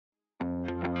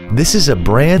This is a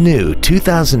brand new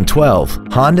 2012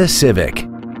 Honda Civic.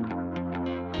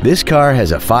 This car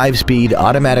has a 5-speed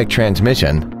automatic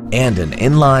transmission and an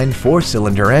inline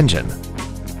 4-cylinder engine.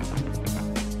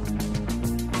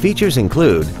 Features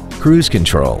include cruise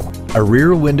control, a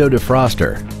rear window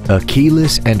defroster, a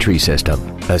keyless entry system,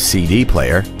 a CD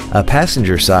player, a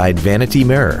passenger side vanity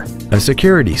mirror, a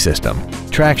security system,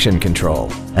 traction control,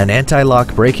 an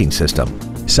anti-lock braking system,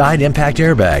 side impact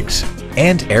airbags,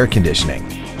 and air conditioning.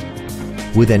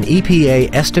 With an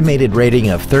EPA estimated rating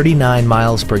of 39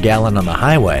 miles per gallon on the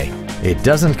highway, it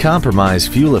doesn't compromise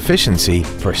fuel efficiency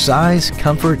for size,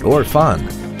 comfort, or fun.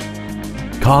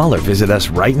 Call or visit us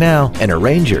right now and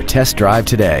arrange your test drive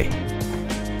today.